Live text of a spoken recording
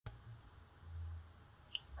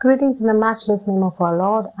Greetings in the matchless name of our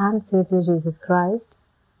Lord and Savior Jesus Christ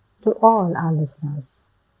to all our listeners.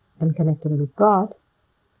 In connecting with God,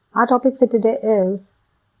 our topic for today is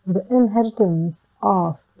the inheritance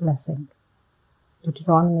of blessing.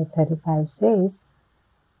 Deuteronomy 35 says,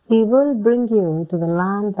 "He will bring you to the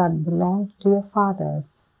land that belonged to your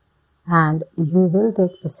fathers, and you will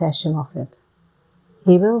take possession of it.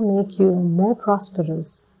 He will make you more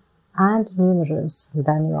prosperous and numerous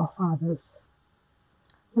than your fathers."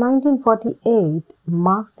 1948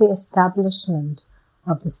 marks the establishment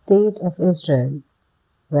of the State of Israel,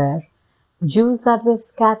 where Jews that were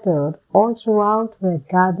scattered all throughout were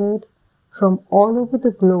gathered from all over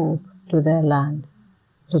the globe to their land.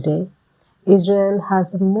 Today, Israel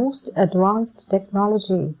has the most advanced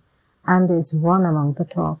technology and is one among the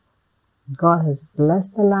top. God has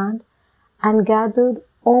blessed the land and gathered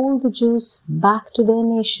all the Jews back to their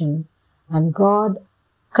nation, and God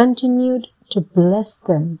continued to bless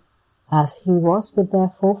them as He was with their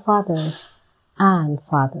forefathers and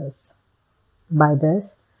fathers. By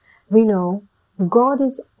this, we know God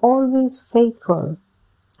is always faithful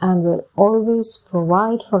and will always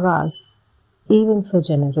provide for us, even for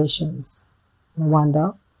generations. No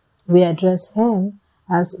wonder we address Him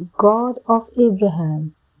as God of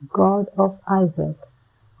Abraham, God of Isaac,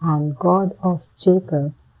 and God of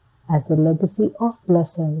Jacob, as the legacy of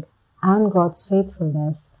blessing and God's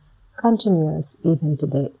faithfulness continues even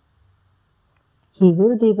today. He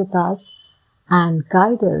will be with us and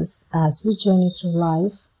guide us as we journey through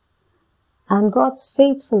life, and God's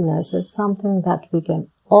faithfulness is something that we can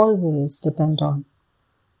always depend on.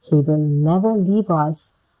 He will never leave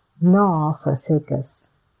us nor forsake us.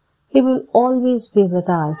 He will always be with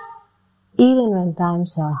us even when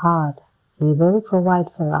times are hard. He will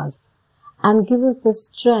provide for us and give us the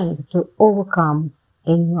strength to overcome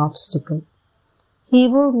any obstacle. He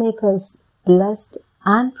will make us blessed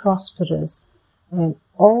and prosperous in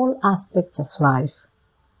all aspects of life.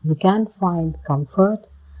 We can find comfort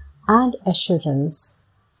and assurance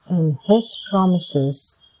in His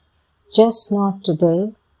promises, just not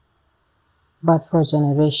today, but for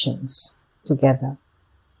generations together.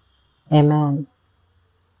 Amen.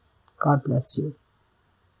 God bless you.